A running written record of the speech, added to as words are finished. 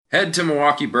Head to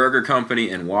Milwaukee Burger Company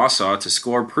in Wausau to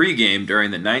score pregame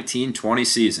during the 1920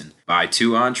 season. Buy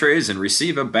 2 entrees and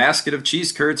receive a basket of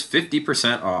cheese curds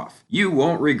 50% off. You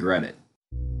won't regret it.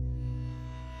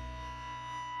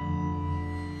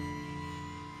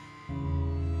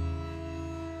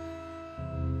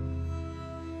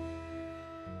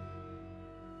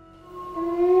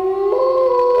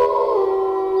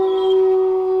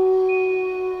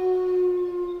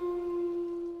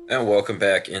 And welcome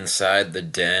back inside the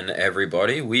den,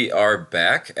 everybody. We are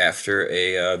back after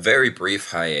a very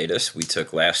brief hiatus. We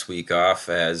took last week off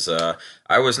as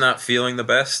I was not feeling the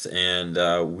best,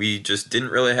 and we just didn't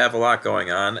really have a lot going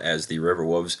on as the River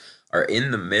Wolves are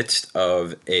in the midst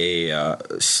of a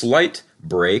slight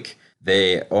break.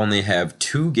 They only have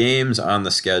 2 games on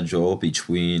the schedule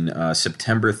between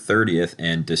September 30th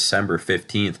and December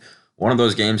 15th. One of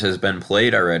those games has been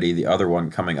played already, the other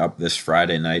one coming up this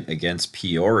Friday night against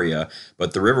Peoria.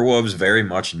 But the Riverwolves very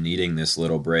much needing this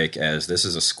little break, as this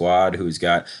is a squad who's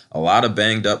got a lot of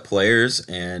banged up players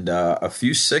and a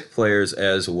few sick players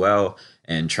as well,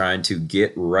 and trying to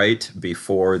get right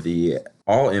before the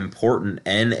all-important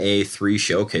NA3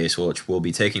 showcase, which will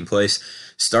be taking place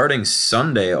starting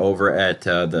Sunday over at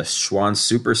the Schwann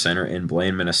Super Center in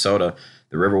Blaine, Minnesota.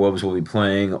 The Riverwolves will be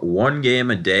playing 1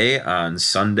 game a day on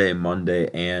Sunday, Monday,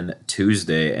 and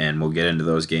Tuesday, and we'll get into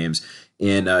those games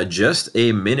in just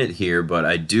a minute here, but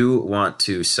I do want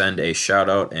to send a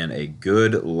shout-out and a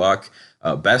good luck,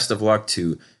 best of luck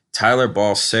to Tyler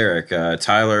Balsaric.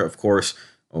 Tyler, of course,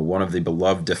 one of the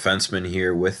beloved defensemen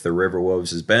here with the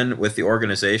Riverwolves, has been with the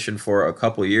organization for a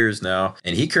couple years now,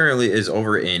 and he currently is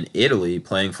over in Italy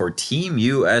playing for Team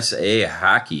USA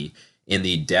Hockey in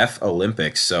the Deaf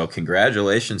Olympics. So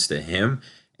congratulations to him,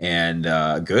 and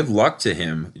good luck to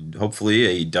him.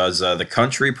 Hopefully he does the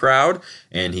country proud,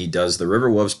 and he does the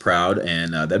Riverwolves proud,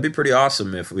 and that'd be pretty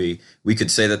awesome if we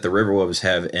could say that the Riverwolves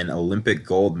have an Olympic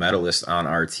gold medalist on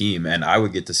our team, and I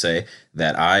would get to say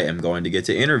that I am going to get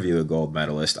to interview a gold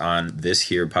medalist on this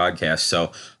here podcast.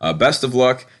 So best of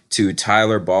luck to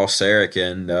Tyler Balsaric,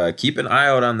 and keep an eye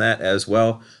out on that as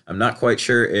well. I'm not quite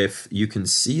sure if you can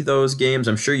see those games.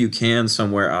 I'm sure you can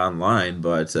somewhere online,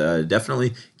 but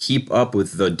definitely keep up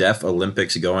with the Deaf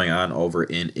Olympics going on over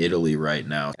in Italy right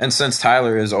now. And since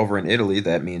Tyler is over in Italy,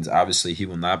 that means obviously he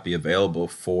will not be available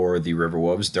for the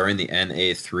Riverwolves during the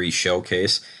NA3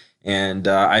 showcase. And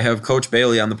I have Coach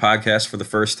Bailey on the podcast for the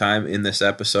first time in this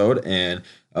episode, and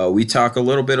we talk a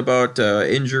little bit about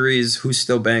injuries, who's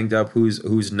still banged up,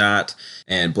 who's not,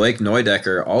 and Blake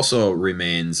Neudecker also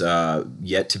remains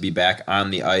yet to be back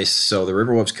on the ice. So the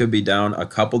Riverwolves could be down a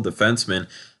couple defensemen.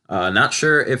 Not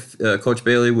sure if Coach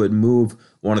Bailey would move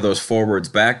one of those forwards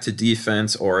back to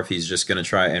defense, or if he's just going to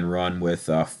try and run with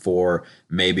 4,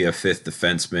 maybe a 5th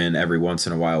defenseman every once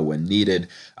in a while when needed.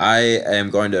 I am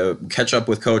going to catch up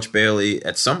with Coach Bailey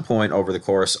at some point over the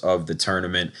course of the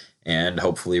tournament, and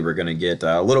hopefully we're going to get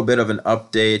a little bit of an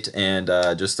update and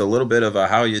just a little bit of a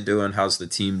how you doing, how's the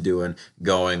team doing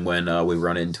going when we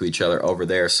run into each other over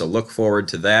there. So look forward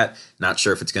to that. Not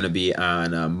sure if it's going to be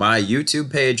on my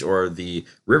YouTube page or the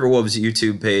Riverwolves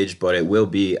YouTube page, but it will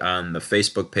be on the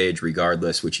Facebook page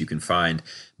regardless, which you can find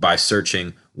by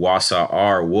searching Wausau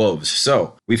R Wolves.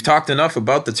 So we've talked enough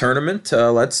about the tournament.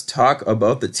 Let's talk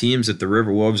about the teams that the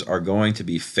Riverwolves are going to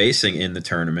be facing in the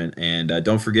tournament. And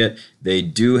don't forget, they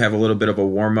do have a little bit of a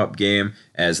warm-up game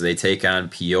as they take on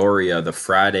Peoria the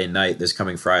Friday night, this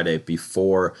coming Friday,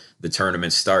 before the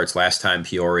tournament starts. Last time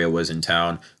Peoria was in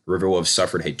town, Riverwolves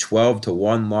suffered a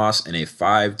 12-1 loss and a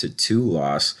 5-2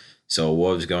 loss. So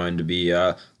Wolves going to be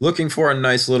looking for a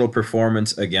nice little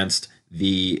performance against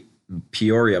the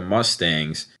Peoria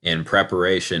Mustangs in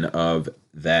preparation of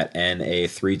that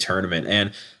NA3 tournament.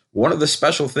 And one of the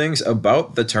special things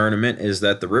about the tournament is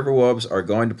that the Riverwolves are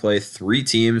going to play 3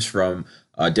 teams from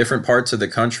different parts of the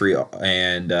country,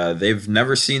 and they've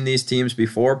never seen these teams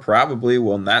before, probably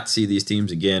will not see these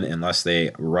teams again unless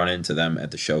they run into them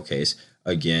at the showcase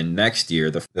again next year.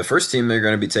 The first team they're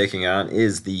going to be taking on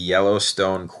is the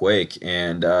Yellowstone Quake,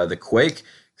 and the Quake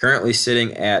currently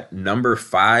sitting at number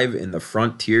 5 in the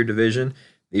Frontier Division.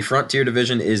 The Frontier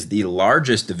Division is the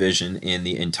largest division in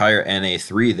the entire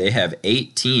NA3. They have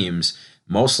 8 teams,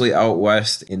 mostly out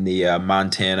west in the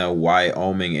Montana,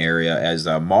 Wyoming area, as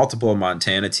multiple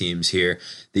Montana teams here.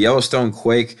 The Yellowstone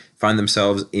Quake find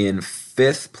themselves in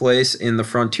 5th place in the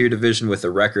Frontier Division with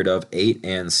a record of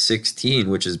 8-16,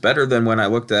 which is better than when I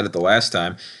looked at it the last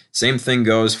time. Same thing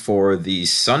goes for the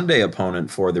Sunday opponent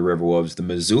for the Riverwolves, the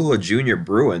Missoula Junior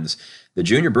Bruins. The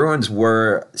Junior Bruins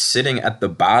were sitting at the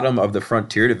bottom of the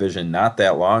Frontier Division not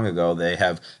that long ago. They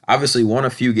have obviously won a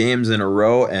few games in a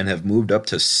row and have moved up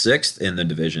to 6th in the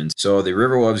division. So the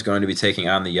Riverwolves going to be taking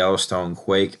on the Yellowstone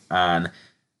Quake on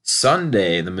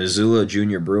Sunday, the Missoula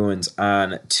Junior Bruins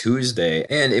on Tuesday,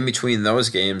 and in between those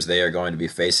games, they are going to be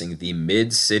facing the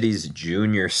Mid-Cities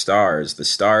Junior Stars. The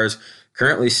Stars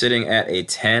currently sitting at a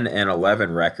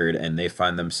 10-11 record, and they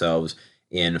find themselves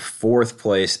in 4th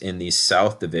place in the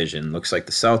South Division. Looks like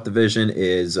the South Division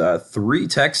is 3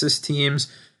 Texas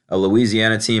teams, a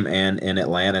Louisiana team, and an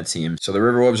Atlanta team. So the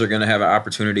Riverwolves are going to have an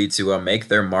opportunity to make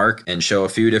their mark and show a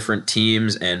few different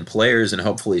teams and players and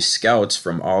hopefully scouts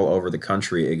from all over the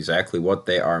country exactly what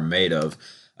they are made of.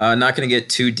 Not going to get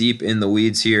too deep in the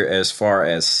weeds here as far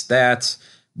as stats,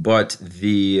 but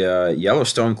the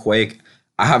Yellowstone Quake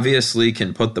obviously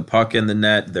can put the puck in the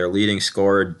net. Their leading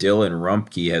scorer, Dylan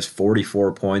Rumpke, has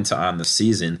 44 points on the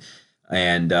season,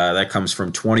 and that comes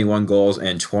from 21 goals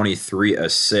and 23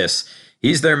 assists.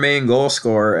 He's their main goal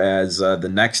scorer, as the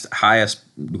next highest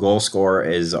goal scorer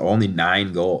is only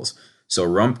 9 goals. So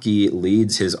Rumpke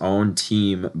leads his own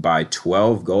team by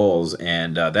 12 goals,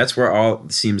 and that's where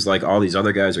seems like all these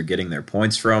other guys are getting their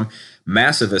points from.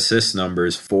 Massive assist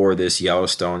numbers for this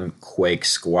Yellowstone Quake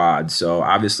squad. So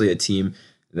obviously a team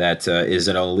that is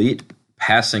an elite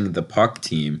passing the puck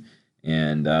team,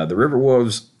 and the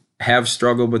Riverwolves have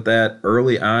struggled with that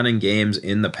early on in games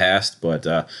in the past, but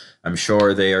I'm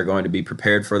sure they are going to be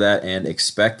prepared for that and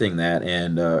expecting that.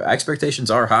 And expectations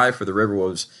are high for the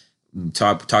Riverwolves.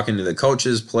 Talking to the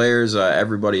coaches, players,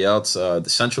 everybody else, the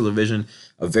Central Division,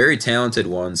 a very talented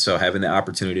one. So having the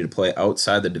opportunity to play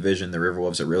outside the division, the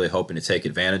Riverwolves are really hoping to take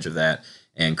advantage of that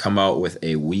and come out with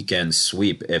a weekend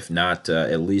sweep, if not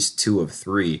at least 2 of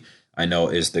 3. I know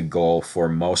is the goal for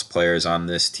most players on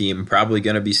this team. Probably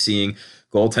going to be seeing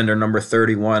goaltender number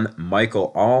 31,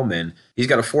 Michael Allman. He's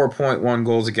got a 4.1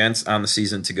 goals against on the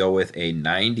season to go with a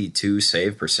 92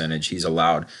 save percentage. He's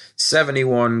allowed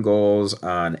 71 goals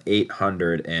on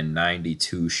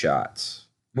 892 shots.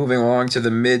 Moving along to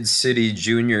the Mid-City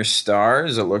Junior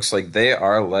Stars, it looks like they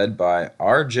are led by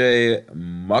R.J.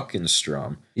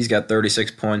 Muckenstrom. He's got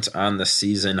 36 points on the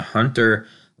season. Hunter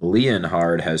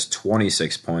Leonhard has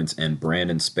 26 points, and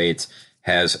Brandon Spates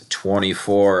has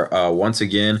 24. Once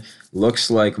again,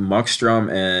 looks like Muckstrom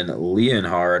and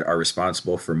Leonhard are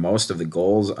responsible for most of the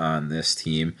goals on this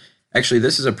team. Actually,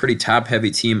 this is a pretty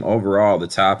top-heavy team overall. The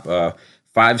top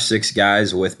 5-6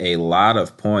 guys with a lot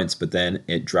of points, but then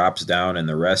it drops down and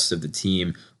the rest of the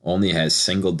team only has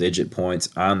single-digit points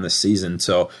on the season.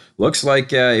 So looks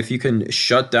like if you can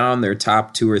shut down their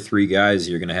top 2 or 3 guys,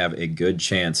 you're going to have a good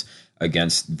chance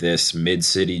against this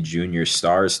Mid-City Junior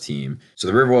Stars team. So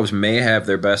the Riverwolves may have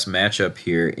their best matchup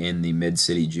here in the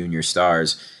Mid-City Junior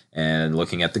Stars. And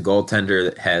looking at the goaltender,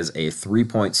 that has a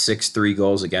 3.63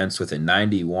 goals against with a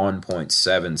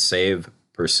 91.7 save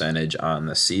percentage on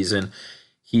the season.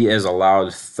 He has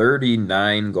allowed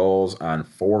 39 goals on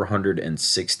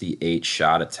 468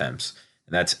 shot attempts.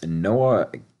 And that's Noah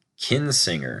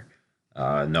Kinsinger.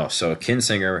 So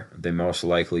Kinsinger, the most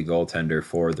likely goaltender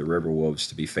for the Riverwolves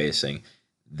to be facing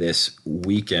this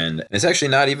weekend. And it's actually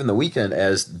not even the weekend,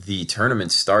 as the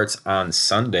tournament starts on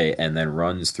Sunday and then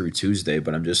runs through Tuesday,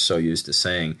 but I'm just so used to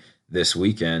saying this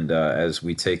weekend as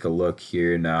we take a look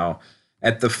here now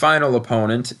at the final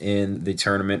opponent in the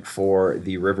tournament for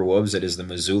the Riverwolves. It is the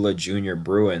Missoula Junior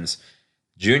Bruins.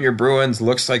 Junior Bruins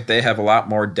looks like they have a lot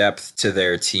more depth to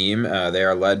their team. They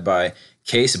are led by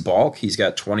Case Balk. He's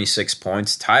got 26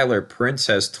 points. Tyler Prince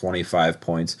has 25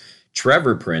 points.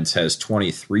 Trevor Prince has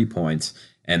 23 points.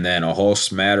 And then a whole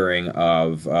smattering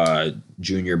of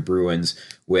Junior Bruins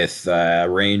with a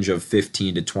range of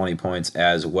 15 to 20 points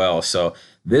as well. So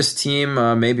this team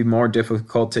may be more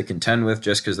difficult to contend with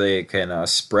just because they can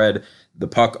spread the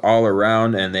puck all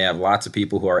around, and they have lots of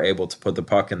people who are able to put the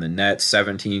puck in the net.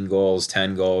 17 goals,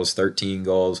 10 goals, 13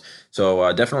 goals.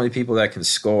 So definitely people that can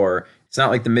score. It's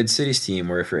not like the Mid-Cities team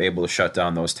where if you're able to shut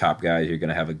down those top guys, you're going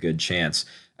to have a good chance.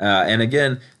 And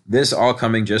again, this all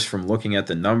coming just from looking at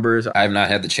the numbers. I have not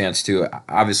had the chance to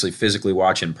obviously physically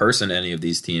watch in person any of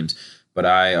these teams, but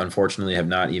I unfortunately have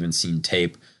not even seen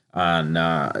tape on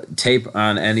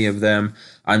any of them.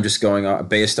 I'm just going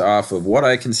based off of what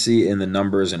I can see in the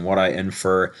numbers and what I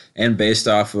infer, and based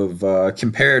off of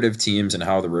comparative teams and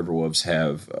how the Riverwolves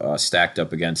have stacked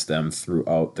up against them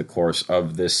throughout the course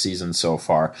of this season so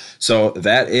far. So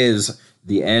that is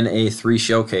the NA3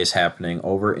 showcase happening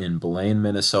over in Blaine,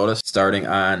 Minnesota, starting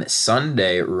on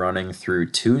Sunday, running through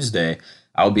Tuesday.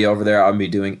 I'll be over there. I'll be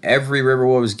doing every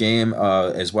Riverwolves game,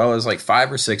 as well as like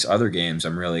 5 or 6 other games.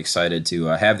 I'm really excited to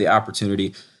have the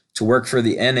opportunity to work for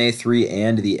the NA3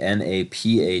 and the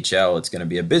NAPHL. It's going to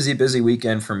be a busy, busy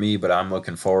weekend for me, but I'm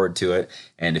looking forward to it.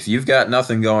 And if you've got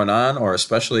nothing going on, or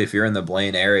especially if you're in the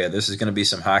Blaine area, this is going to be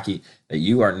some hockey that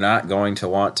you are not going to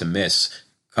want to miss.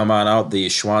 Come on out. The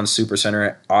Schwann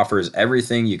Supercenter offers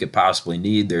everything you could possibly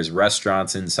need. There's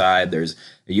restaurants inside.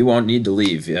 You won't need to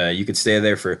leave. You could stay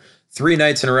there for 3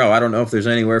 nights in a row. I don't know if there's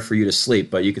anywhere for you to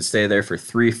sleep, but you could stay there for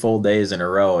 3 full days in a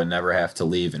row and never have to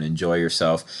leave and enjoy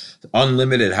yourself.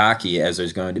 Unlimited hockey, as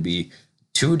there's going to be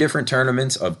 2 different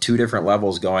tournaments of 2 different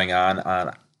levels going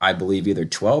on, I believe, either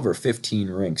 12 or 15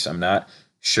 rinks. I'm not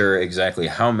sure exactly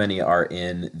how many are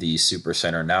in the Super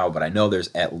Center now, but I know there's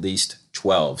at least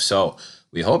 12. So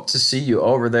we hope to see you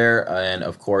over there. And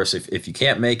of course, if you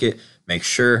can't make it, make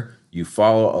sure you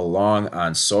follow along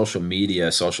on social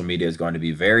media. Social media is going to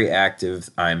be very active,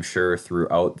 I'm sure,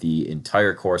 throughout the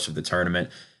entire course of the tournament.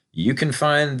 You can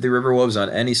find the River Wolves on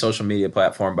any social media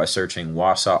platform by searching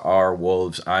Wausau R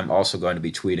Wolves. I'm also going to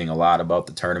be tweeting a lot about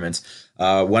the tournaments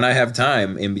when I have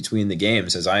time in between the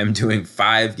games, as I am doing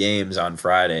 5 games on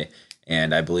Friday.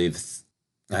 And I believe,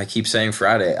 I keep saying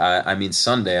Friday, I mean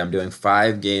Sunday. I'm doing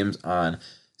 5 games on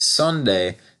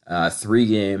Sunday, 3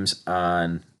 games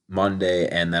on Monday,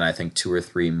 and then I think 2 or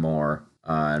 3 more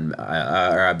on,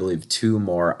 or I believe 2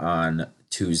 more on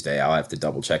Tuesday. I'll have to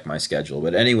double check my schedule.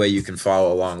 But anyway, you can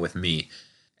follow along with me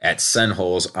at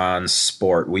Senholes on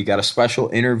Sport. We got a special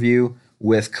interview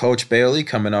with Coach Bailey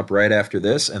coming up right after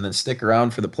this, and then stick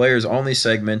around for the Players Only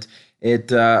segment. It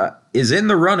is in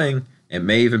the running. It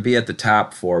may even be at the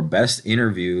top for best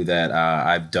interview that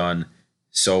I've done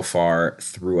so far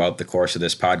throughout the course of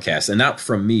this podcast. And not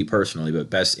from me personally, but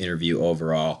best interview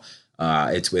overall.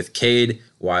 It's with Cade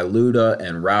Wailuda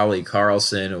and Rowley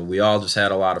Carlson. We all just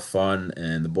had a lot of fun,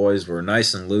 and the boys were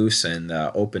nice and loose and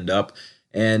opened up.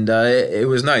 And it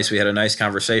was nice. We had a nice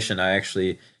conversation. I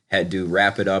actually had to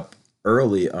wrap it up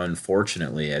early,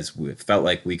 unfortunately, as we felt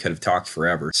like we could have talked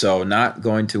forever. So not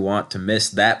going to want to miss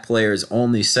that Players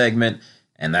Only segment,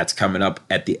 and that's coming up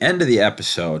at the end of the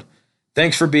episode.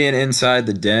 Thanks for being inside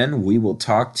the den. We will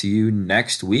talk to you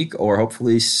next week, or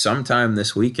hopefully sometime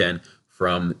this weekend,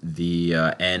 from the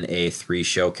NA3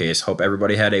 showcase. Hope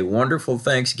everybody had a wonderful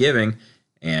Thanksgiving,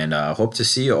 and hope to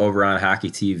see you over on Hockey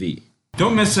TV.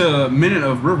 Don't miss a minute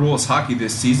of River Wolves hockey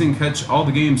this season. Catch all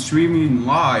the games streaming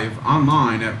live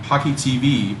online at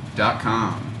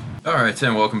hockeytv.com. All right,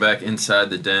 and welcome back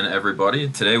inside the den, everybody.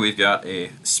 Today we've got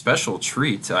a special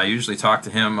treat. I usually talk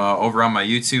to him over on my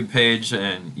YouTube page,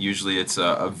 and usually it's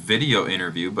a video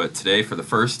interview, but today, for the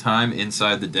first time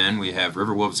inside the den, we have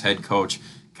River Wolves head coach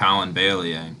Colin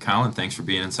Bailey. And Colin, thanks for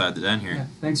being inside the den here. Yeah,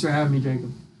 thanks for having me,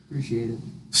 Jacob. Appreciate it.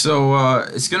 So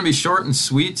it's going to be short and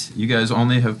sweet. You guys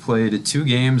only have played 2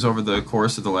 games over the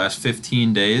course of the last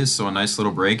 15 days, so a nice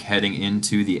little break heading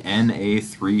into the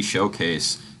NA3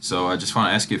 showcase. So I just want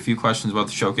to ask you a few questions about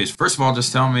the showcase. First of all,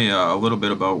 just tell me a little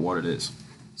bit about what it is.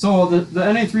 So the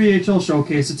NA3HL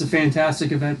showcase, it's a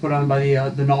fantastic event put on by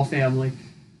the Null family.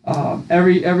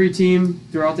 Every team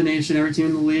throughout the nation, every team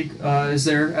in the league is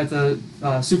there at the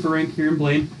Super Rink here in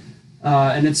Blaine.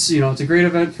 And it's a great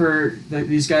event for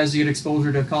these guys to get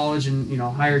exposure to college and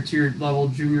higher tier level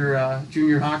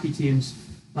junior hockey teams.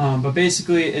 But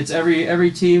basically, it's every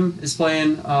team is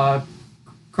playing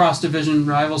cross division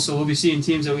rivals, so we'll be seeing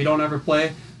teams that we don't ever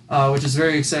play, which is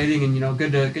very exciting and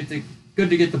good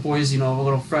to get the boys a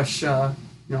little fresh, kind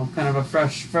of a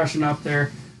freshen up there,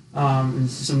 and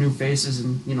some new faces,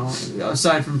 and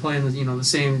aside from playing the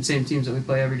same teams that we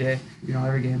play every day,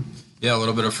 every game. Yeah, a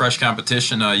little bit of fresh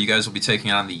competition. You guys will be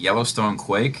taking on the Yellowstone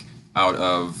Quake out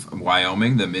of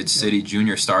Wyoming, the Mid-City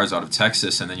Junior Stars out of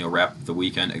Texas, and then you'll wrap the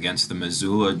weekend against the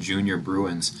Missoula Junior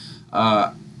Bruins.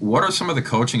 What are some of the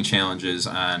coaching challenges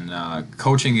on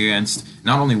coaching against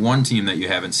not only one team that you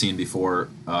haven't seen before,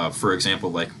 for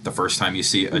example, like the first time you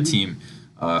see a team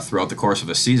throughout the course of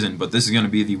a season, but this is going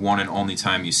to be the one and only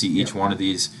time you see each one of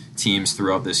these teams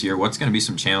throughout this year. What's going to be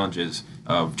some challenges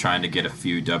of trying to get a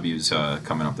few W's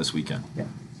coming up this weekend? Yeah.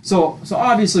 So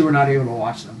obviously we're not able to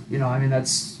watch them.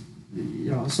 That's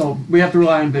so we have to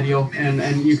rely on video,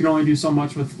 and you can only do so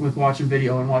much with watching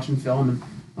video and watching film, and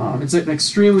it's an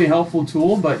extremely helpful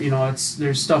tool, but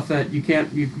there's stuff that you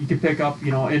can pick up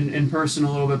in person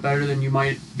a little bit better than you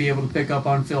might be able to pick up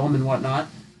on film and whatnot.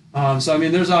 So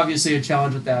there's obviously a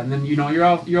challenge with that, and then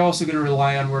you're also going to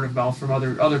rely on word of mouth from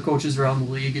other coaches around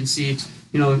the league, and see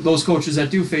those coaches that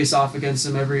do face off against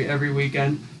them every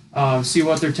weekend, see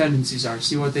what their tendencies are,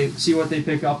 see what they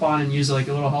pick up on, and use like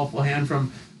a little helpful hand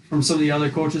from some of the other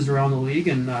coaches around the league,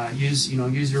 and use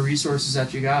your resources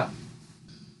that you got.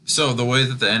 So the way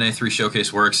that the NA3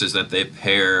 Showcase works is that they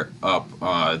pair up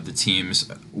the teams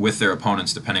with their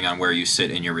opponents depending on where you sit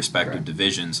in your respective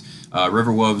divisions.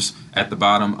 River Wolves at the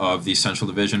bottom of the Central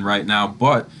Division right now,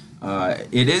 but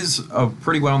it is a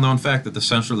pretty well-known fact that the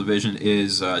Central Division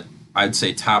is, I'd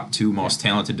say, top two most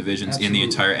talented divisions in the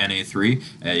entire NA3.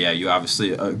 Yeah, you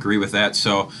obviously agree with that.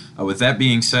 So with that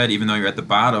being said, even though you're at the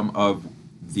bottom of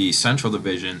the Central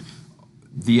Division,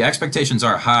 the expectations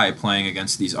are high playing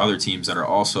against these other teams that are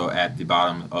also at the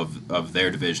bottom of their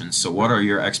divisions. So what are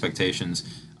your expectations?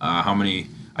 How many?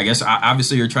 I guess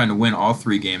obviously you're trying to win all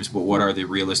 3 games, but what are the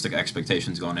realistic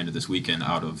expectations going into this weekend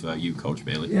out of you, Coach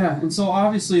Bailey? Yeah, and so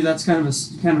obviously that's kind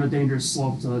of a dangerous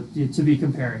slope to be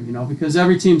comparing, because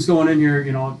every team's going in here,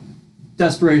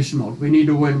 desperation mode. We need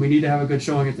to win. We need to have a good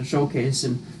showing at the showcase,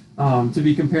 and to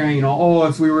be comparing,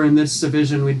 if we were in this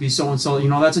division, we'd be so and so.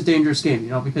 That's a dangerous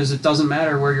game, because it doesn't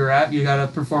matter where you're at. You got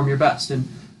to perform your best, and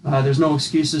there's no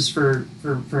excuses for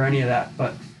any of that.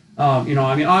 But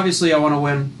obviously, I want to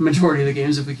win majority of the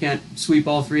games. If we can't sweep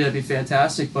all 3, that'd be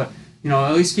fantastic. But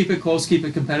at least keep it close, keep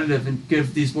it competitive, and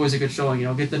give these boys a good showing.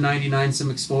 Get the 99 some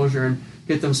exposure and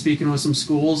get them speaking with some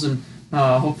schools, and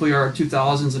hopefully our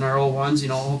 2000s and our 01s.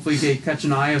 Hopefully catch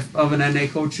an eye of an NA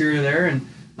coach here or there, and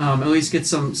at least get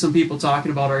some people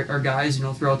talking about our guys,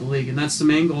 throughout the league. And that's the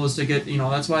main goal, is to get,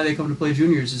 that's why they come to play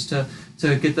juniors, is to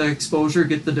get the exposure,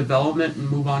 get the development, and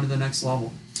move on to the next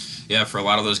level. Yeah, for a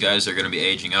lot of those guys that are going to be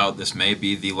aging out, this may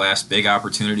be the last big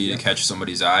opportunity to catch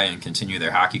somebody's eye and continue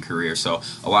their hockey career. So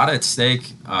a lot at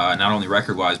stake, not only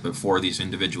record-wise, but for these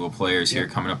individual players here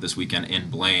coming up this weekend in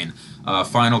Blaine.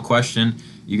 Final question.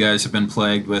 You guys have been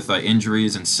plagued with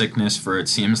injuries and sickness for, it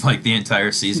seems like, the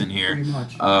entire season here. Pretty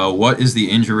much. What is the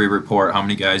injury report? How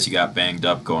many guys you got banged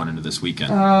up going into this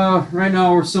weekend? Right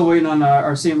now we're still waiting on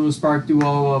our St. Louis Park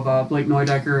duo of Blake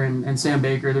Neudecker and Sam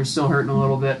Baker. They're still hurting a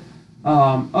little bit.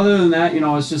 Other than that,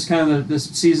 it's just kind of this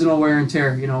seasonal wear and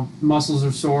tear. Muscles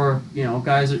are sore.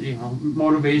 Guys are,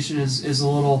 motivation is a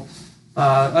little,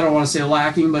 I don't want to say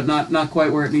lacking, but not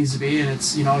quite where it needs to be. And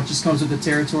it's, it just comes with the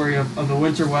territory of the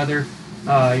winter weather.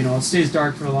 It stays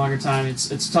dark for a longer time.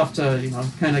 It's tough to,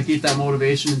 kind of keep that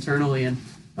motivation internally. And,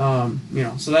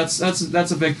 so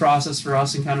that's a big process for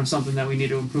us, and kind of something that we need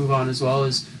to improve on as well,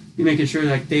 is making sure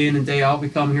that day in and day out we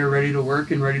come here ready to work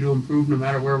and ready to improve, no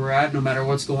matter where we're at, no matter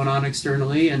what's going on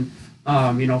externally, and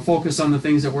focus on the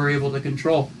things that we're able to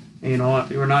control. And,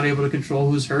 we're not able to control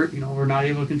who's hurt. We're not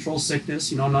able to control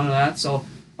sickness. None of that. So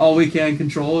all we can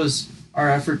control is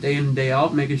our effort day in and day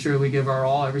out, making sure we give our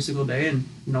all every single day, and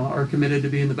are committed to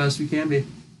being the best we can be.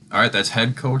 All right, that's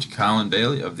head coach Colin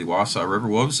Bailey of the Wausau River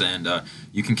Wolves, and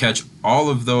you can catch all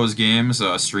of those games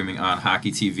streaming on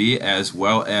Hockey TV, as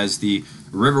well as the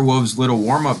River Wolves' little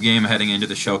warm-up game heading into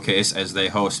the showcase as they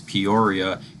host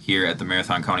Peoria here at the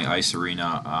Marathon County Ice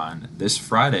Arena on this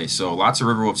Friday. So lots of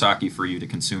River Wolves hockey for you to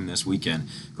consume this weekend.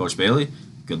 Coach Bailey,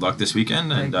 good luck this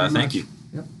weekend, and thank you.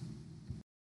 Yep.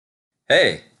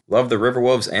 Hey, love the River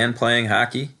Wolves and playing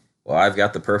hockey? Well, I've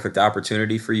got the perfect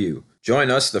opportunity for you.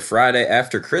 Join us the Friday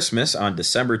after Christmas on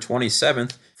December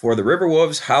 27th for the River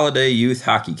Wolves Holiday Youth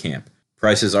Hockey Camp.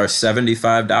 Prices are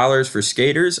 $75 for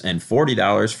skaters and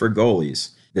 $40 for goalies.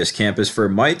 This camp is for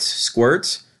mites,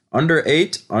 squirts, under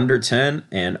 8, under 10,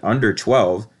 and under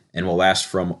 12, and will last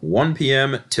from 1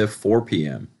 p.m. to 4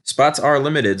 p.m. Spots are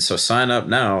limited, so sign up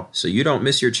now so you don't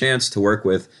miss your chance to work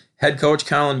with head coach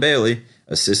Colin Bailey,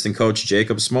 assistant coach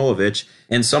Jacob Smolovich,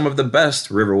 and some of the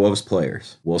best River Wolves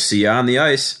players. We'll see you on the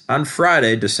ice on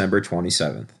Friday, December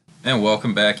 27th. And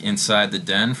welcome back inside the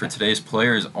den for today's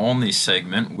Players Only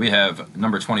segment. We have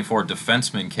number 24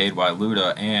 defenseman Cade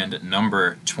Wailuda and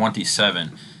number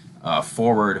 27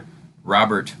 forward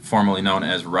Robert, formerly known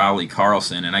as Raleigh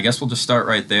Carlson. And I guess we'll just start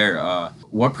right there.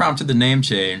 What prompted the name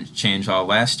change?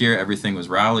 Last year everything was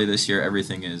Raleigh. This year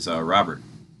everything is Robert.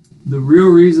 The real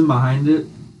reason behind it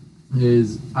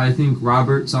is I think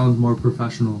Robert sounds more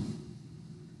professional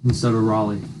instead of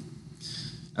Raleigh.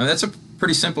 I mean, that's a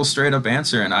pretty simple, straight-up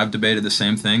answer, and I've debated the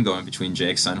same thing going between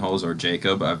Jake Senholz or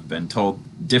Jacob. I've been told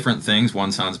different things.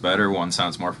 One sounds better, one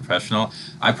sounds more professional.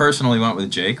 I personally went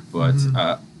with Jake, but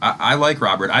I like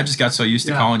Robert. I just got so used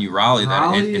to calling you Raleigh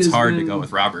that it's hard to go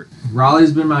with Robert.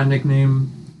 Raleigh's been my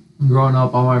nickname growing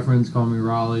up. All my friends call me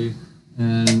Raleigh,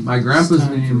 and my grandpa's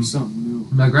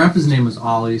name was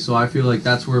Ollie, so I feel like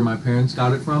that's where my parents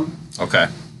got it from. Okay.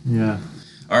 Yeah.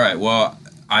 All right, well,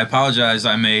 I apologize.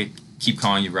 I may keep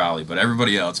calling you Raleigh, but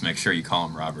everybody else, make sure you call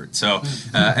him Robert. So,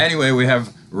 anyway, we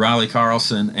have Raleigh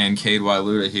Carlson and Cade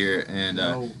Wailuda here.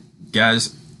 And,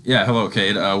 guys, Yeah, hello,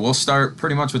 Cade. We'll start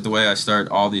pretty much with the way I start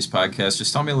all these podcasts.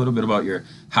 Just tell me a little bit about your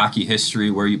hockey history,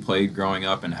 where you played growing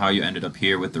up, and how you ended up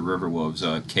here with the River Wolves.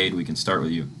 Cade, we can start with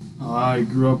you. I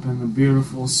grew up in the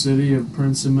beautiful city of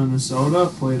Princeton, Minnesota.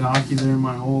 Played hockey there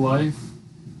my whole life.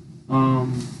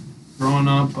 Growing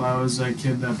up, I was that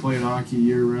kid that played hockey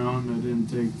year-round. I didn't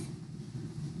take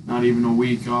not even a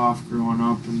week off growing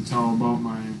up until about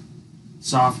my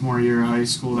sophomore year of high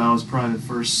school. That was probably the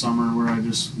first summer where I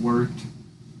just worked.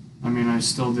 I mean, I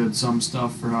still did some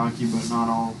stuff for hockey, but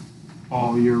not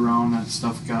all year round. That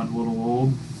stuff got a little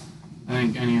old. I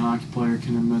think any hockey player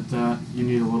can admit that. You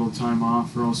need a little time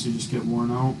off or else you just get worn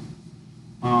out.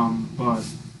 But,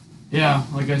 yeah,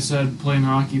 like I said, playing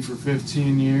hockey for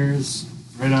 15 years,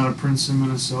 right out of Princeton,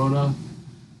 Minnesota.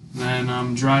 Then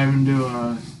I'm driving to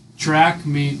a track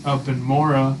meet up in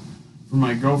Mora for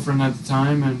my girlfriend at the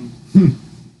time, and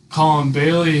Colin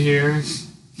Bailey here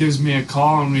gives me a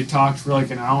call, and we talked for like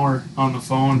an hour on the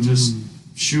phone, just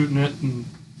shooting it, and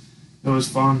it was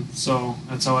fun. So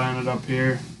that's how I ended up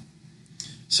here.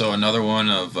 So another one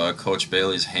of Coach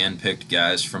Bailey's hand-picked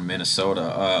guys from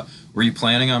Minnesota. Were you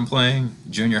planning on playing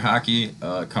junior hockey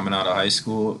coming out of high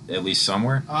school, at least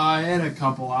somewhere? I had a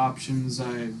couple options.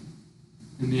 In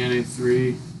the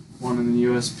NA3, one in the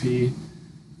USP.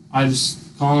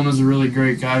 Colin was a really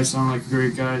great guy, sounded like a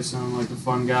great guy, sounded like a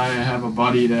fun guy. I have a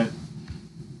buddy that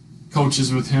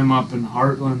coaches with him up in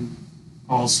Heartland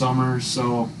all summer,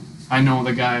 so I know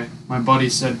the guy. My buddy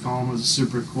said Colin was a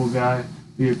super cool guy,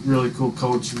 be a really cool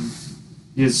coach, and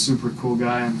he is a super cool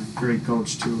guy and a great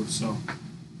coach too. So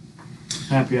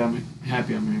happy I'm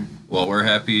here. Well, we're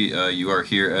happy you are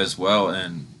here as well,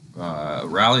 and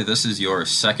Riley, this is your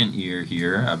second year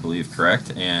here, I believe,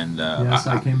 correct? And yes,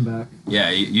 I came back. Yeah,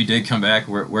 you did come back.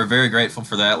 We're very grateful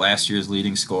for that. Last year's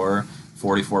leading scorer,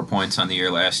 44 points on the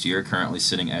year last year, currently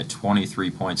sitting at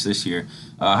 23 points this year.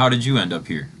 How did you end up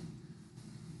here?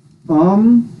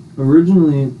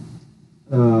 Originally,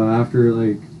 after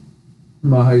like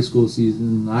my high school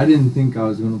season, I didn't think I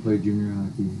was going to play junior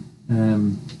hockey.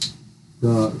 And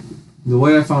the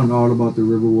way I found out about the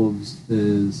River Wolves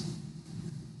is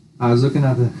I was looking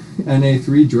at the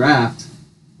NA3 draft,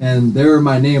 and there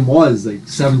my name was like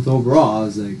 7th overall. I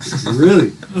was like,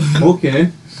 really?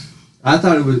 Okay. I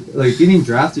thought it was like getting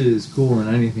drafted is cool in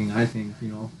anything, I think,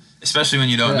 Especially when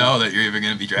you don't know that you're even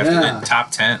going to be drafted in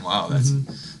top 10. Wow, that's.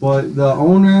 But the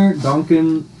owner,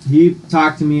 Duncan, he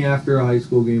talked to me after a high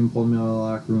school game, pulled me out of the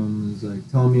locker room, and was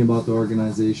like telling me about the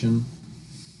organization.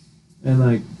 And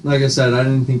like I said, I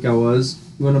didn't think I was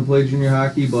going to play junior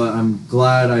hockey, but I'm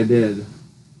glad I did.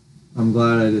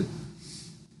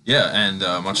 Yeah, and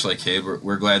much like Cade,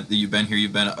 we're glad that you've been here.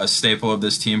 You've been a staple of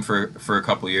this team for a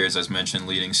couple of years, as mentioned,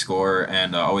 leading scorer,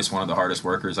 and always one of the hardest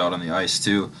workers out on the ice,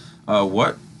 too.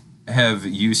 What have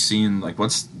you seen,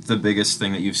 what's the biggest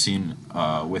thing that you've seen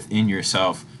within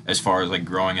yourself as far as,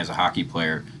 growing as a hockey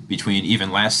player between even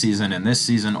last season and this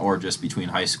season, or just between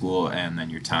high school and then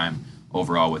your time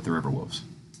overall with the River Wolves?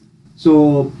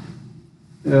 So,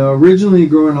 originally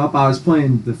growing up, I was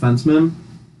playing defenseman.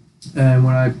 And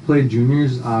when I played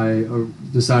juniors, I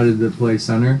decided to play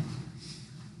center.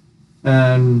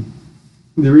 And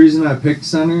the reason I picked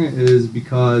center is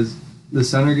because the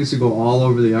center gets to go all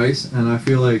over the ice, and I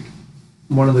feel like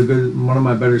one of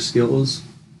my better skills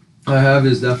I have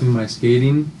is definitely my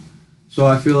skating. So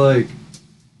I feel like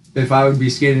if I would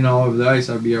be skating all over the ice,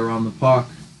 I'd be around the puck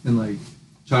and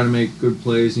try to make good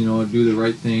plays, do the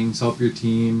right things, help your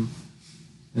team,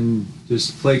 and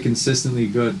just play consistently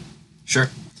good. Sure.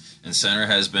 And center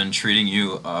has been treating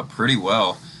you pretty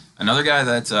well. Another guy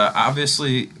that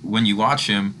obviously, when you watch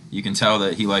him, you can tell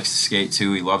that he likes to skate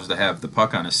too. He loves to have the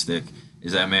puck on his stick.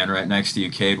 Is that man right next to you,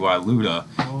 Cade Wailuda?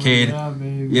 Oh, Cade, yeah,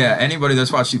 baby. Yeah, anybody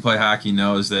that's watched you play hockey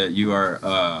knows that you are,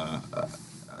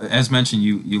 as mentioned,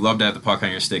 you love to have the puck on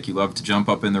your stick. You love to jump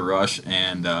up in the rush,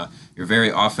 and you're very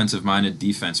offensive-minded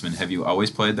defenseman. Have you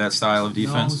always played that style of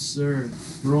defense? No, sir.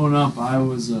 Growing up, I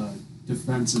was a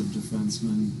defensive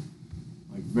defenseman.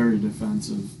 Very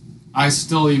defensive. I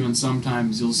still even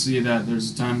sometimes you'll see that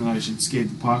there's a time that I should skate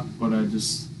the puck, but I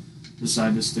just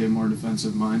decide to stay more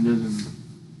defensive minded, and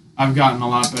I've gotten a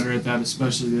lot better at that,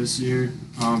 especially this year.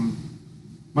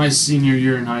 My senior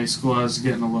year in high school, I was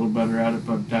getting a little better at it,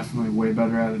 but definitely way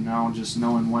better at it now, just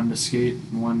knowing when to skate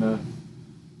and when to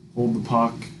hold the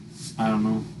puck. I don't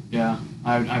know. Yeah,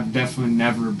 I've definitely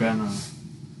never been a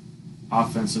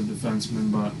offensive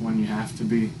defenseman, but when you have to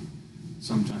be,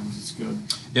 sometimes it's good.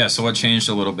 Yeah, so what changed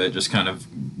a little bit, just kind of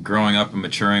growing up and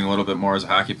maturing a little bit more as a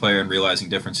hockey player and realizing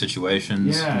different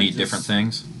situations need different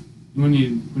things? When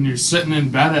you're sitting in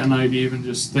bed at night, even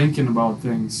just thinking about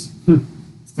things,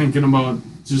 thinking about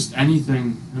just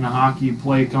anything in a hockey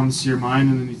play comes to your mind,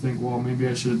 and then you think, well, maybe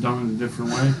I should have done it a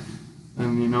different way.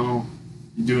 And,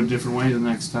 you do it a different way the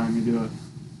next time you do it.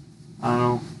 I don't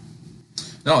know.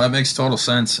 No, that makes total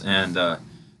sense. And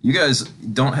you guys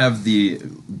don't have the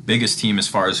biggest team as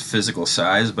far as physical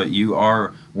size, but you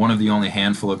are one of the only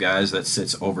handful of guys that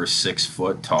sits over 6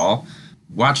 foot tall.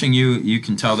 Watching you, you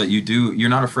can tell that you're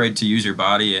not afraid to use your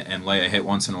body and lay a hit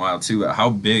once in a while too. How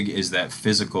big is that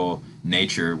physical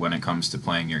nature when it comes to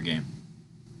playing your game?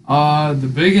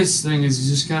 The biggest thing is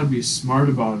you just got to be smart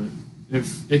about it.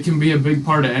 If it can be a big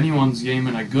part of anyone's game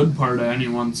and a good part of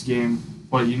anyone's game,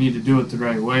 but you need to do it the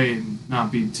right way and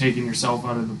not be taking yourself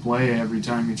out of the play every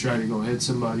time you try to go hit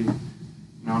somebody.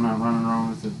 Not running around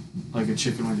with it like a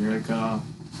chicken with your head cut off.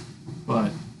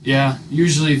 But yeah,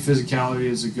 usually physicality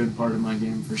is a good part of my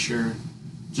game for sure.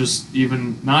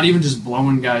 Not even just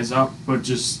blowing guys up, but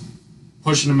just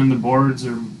pushing them in the boards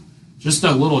or just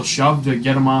a little shove to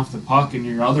get them off the puck and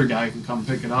your other guy can come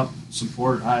pick it up,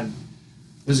 support.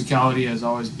 Physicality has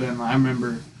always been. I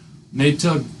remember they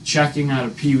took checking out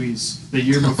of Pee Wee's the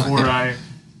year before I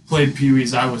played Pee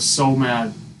Wee's. I was so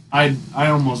mad. I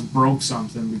almost broke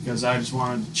something because I just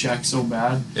wanted to check so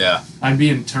bad. Yeah. I'd be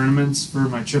in tournaments for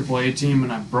my AAA team,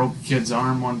 and I broke a kid's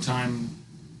arm one time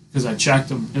because I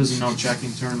checked him. It was a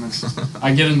no-checking tournament.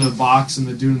 I get into the box, and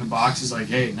the dude in the box is like,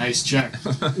 hey, nice check.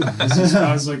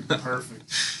 I was like,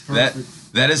 perfect.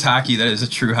 That is hockey. That is a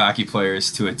true hockey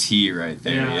players to a T right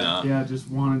there. Yeah, just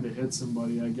wanted to hit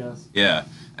somebody, I guess. Yeah.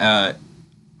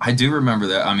 I do remember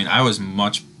that. I mean, I was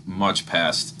much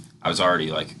past. I was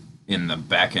already like in the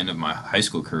back end of my high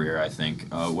school career, I think,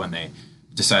 when they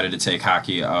decided to take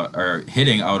hockey out, or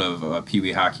hitting out of Pee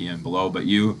Wee hockey and below. But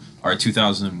you are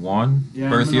 2001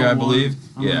 birth year, I believe.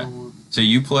 Yeah. So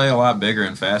you play a lot bigger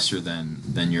and faster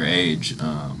than your age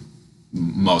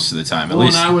most of the time. At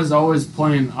least. And I was always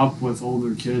playing up with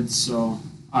older kids, so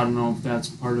I don't know if that's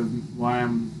part of why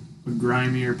I'm a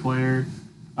grimier player.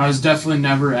 I was definitely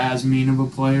never as mean of a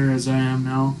player as I am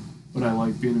now, but I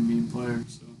like being a mean player.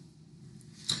 So.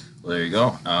 Well, there you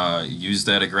go. Use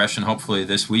that aggression. Hopefully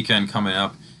this weekend coming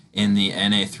up in the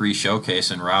NA3 Showcase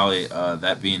in Raleigh,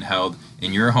 that being held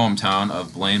in your hometown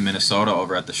of Blaine, Minnesota,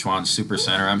 over at the Schwann Super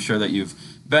Center. I'm sure that you've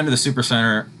been to the Super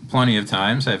Center plenty of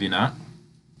times, have you not?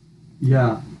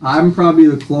 Yeah, I'm probably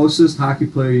the closest hockey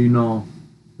player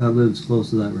that lives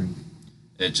close to that rink.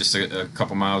 It's just a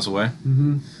couple miles away?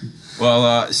 Mm-hmm.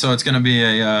 Well, so it's going to be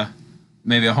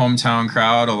maybe a hometown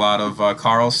crowd, a lot of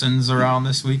Carlsons around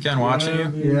this weekend watching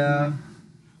you? Yeah.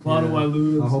 A lot of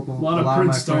Wailuas, a lot of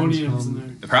Princetonians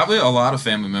in there. Probably a lot of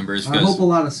family members. I hope a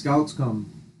lot of scouts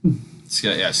come.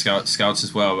 Scouts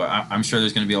as well, but I'm sure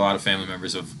there's going to be a lot of family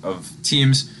members of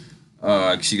teams,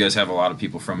 because you guys have a lot of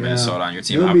people from Minnesota on your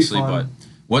team, obviously. But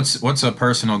what's a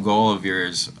personal goal of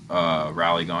yours,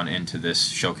 Raleigh, going into this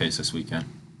showcase this weekend?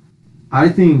 I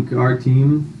think our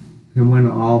team can win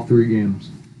all 3 games.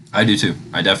 I do too.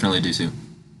 I definitely do too.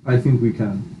 I think we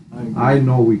can. I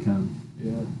know we can.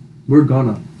 Yeah. We're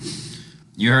gonna.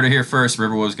 You heard it here first.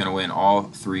 Riverwood's going to win all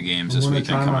 3 games this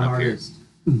weekend coming up here.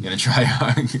 Going to try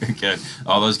hard. Good.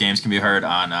 All those games can be heard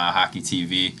on Hockey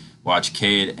TV. Watch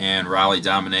Cade and Raleigh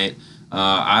dominate.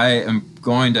 I am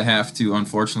going to have to,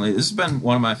 unfortunately, this has been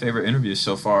one of my favorite interviews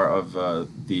so far of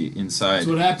the inside. That's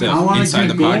what happens. I want to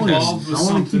keep going. I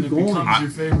want to keep going. It becomes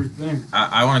your favorite thing.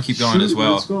 I want to keep going as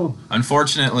well. Let's go.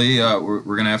 Unfortunately, we're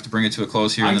going to have to bring it to a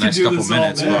close here in the next couple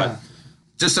minutes. But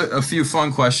just a few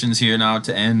fun questions here now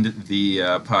to end the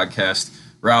podcast.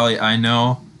 Raleigh, I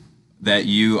know that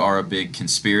you are a big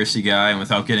conspiracy guy, and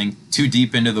without getting too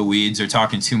deep into the weeds or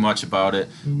talking too much about it,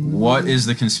 what is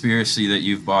the conspiracy that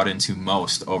you've bought into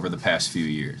most over the past few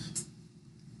years?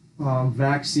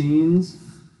 Vaccines.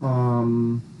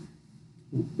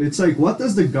 It's like, what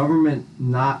does the government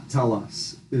not tell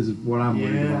us is what I'm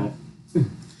worried about.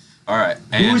 All right.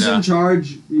 And, who's in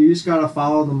charge? You just gotta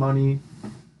follow the money.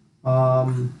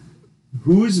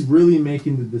 Who's really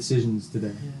making the decisions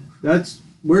today?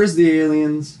 Where's the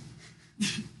aliens?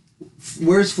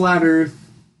 Where's Flat Earth?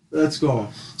 Let's go.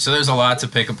 So there's a lot to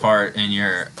pick apart in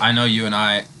I know you and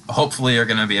I hopefully are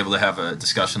going to be able to have a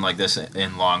discussion like this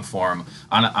in long form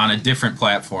on a different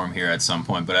platform here at some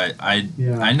point. But I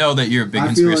know that you're a big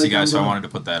conspiracy guy, so I wanted to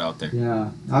put that out there. Yeah.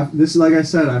 This is, like I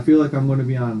said, I feel like I'm going to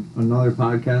be on another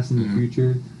podcast in the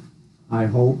future. I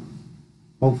hope.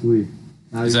 Hopefully.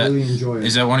 I really enjoy it.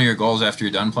 Is that one of your goals after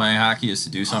you're done playing hockey, is to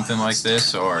do something like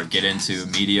this or get into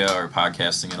media or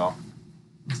podcasting at all?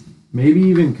 Maybe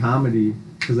even comedy,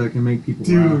 because I can make people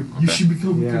laugh. You should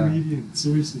become a comedian.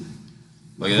 Seriously.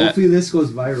 Look at that. Hopefully this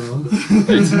goes viral.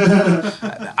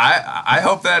 I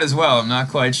hope that as well. I'm not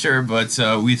quite sure, but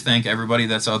we thank everybody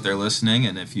that's out there listening.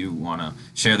 And if you want to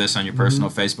share this on your personal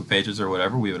Facebook pages or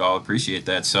whatever, we would all appreciate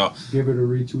that. So Give it a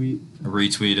retweet. a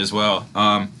retweet as well.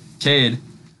 Cade,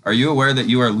 are you aware that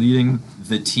you are leading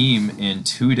the team in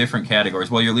 2 different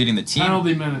categories? Well, you're leading the team.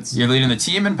 Penalty minutes. You're leading the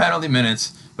team in penalty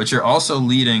minutes, but you're also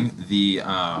leading the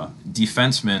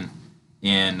defensemen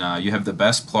in. You have the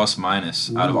best plus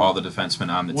minus out of all the defensemen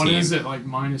on the What team. is it, like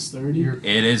minus 30?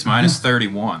 It is minus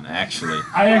 31, actually.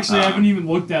 I actually haven't even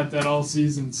looked at that all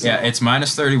season. So. Yeah, it's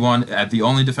minus 31. The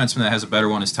only defenseman that has a better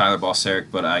one is Tyler Balseric,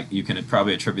 but you can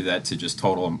probably attribute that to just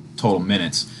total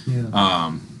minutes. Yeah.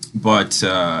 But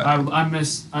I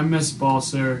miss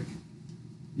Balseric.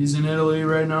 He's in Italy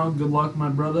right now. Good luck, my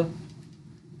brother.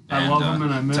 I love him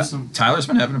and I miss him. Tyler's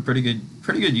been having a pretty good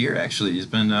year, actually. He's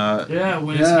been. Yeah,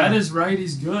 when his head is right,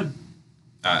 he's good.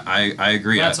 I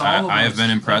agree. That's all of I have us. been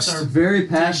That's impressed. our Very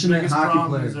passionate biggest hockey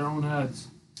problem is player. their own heads.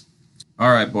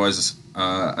 All right, boys.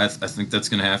 I think that's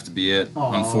going to have to be it.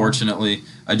 Aw. Unfortunately,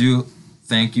 I do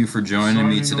thank you for joining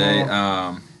me today.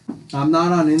 I'm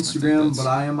not on Instagram, that's- but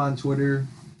I am on Twitter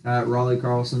at Raleigh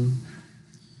Carlson.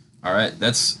 All right,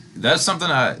 that's something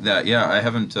I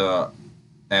haven't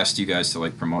asked you guys to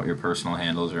like promote your personal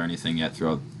handles or anything yet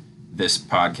throughout this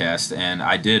podcast, and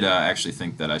I did actually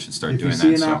think that I should start If doing you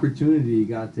see that. an opportunity, you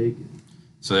gotta take it.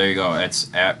 So there you go. It's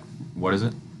at what is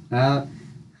it? At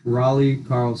Raleigh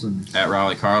Carlson. At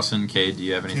Raleigh Carlson. Cade, do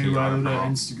you have anything Cade you want to Weiluda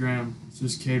promote? Instagram. It's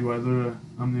just Cade Weiluda.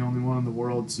 I'm the only one in the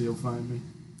world, so you'll find me.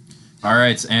 All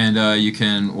right, and you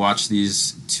can watch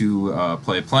these 2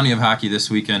 play plenty of hockey this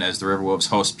weekend as the Riverwolves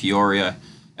host Peoria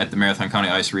at the Marathon County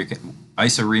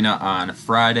Ice Arena on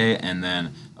Friday, and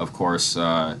then, of course,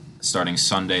 starting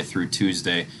Sunday through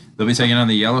Tuesday, they'll be taking on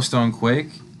the Yellowstone Quake,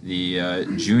 the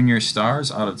Junior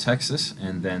Stars out of Texas,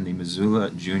 and then the Missoula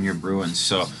Junior Bruins.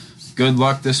 So good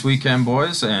luck this weekend,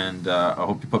 boys, and I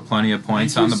hope you put plenty of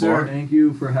points Thank on you, the sir. board. Thank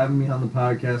you for having me on the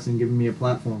podcast and giving me a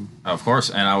platform. Of course,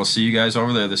 and I will see you guys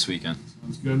over there this weekend.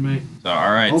 Sounds good, mate. So,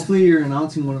 all right. Hopefully you're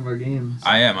announcing one of our games.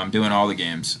 I am. I'm doing all the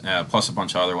games, plus a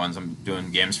bunch of other ones. I'm doing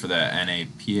games for the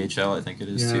NAPHL, I think it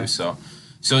is, too. So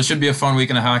it should be a fun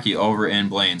weekend of hockey over in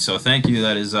Blaine. So thank you.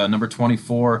 That is number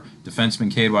 24, defenseman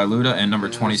Cade Weiluda, and number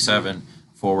 27,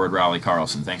 forward Raleigh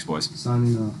Carlson. Thanks, boys.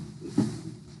 Signing off.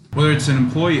 Whether it's an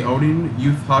employee outing,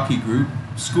 youth hockey group,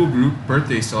 school group,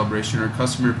 birthday celebration, or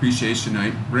customer appreciation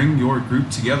night, bring your group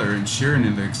together and share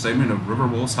in the excitement of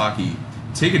Riverwolves hockey.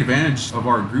 Take advantage of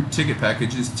our group ticket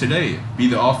packages today. Be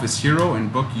the office hero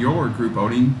and book your group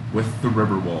outing with the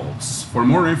Riverwolves. For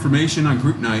more information on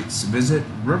group nights, visit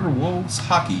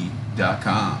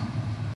riverwolveshockey.com.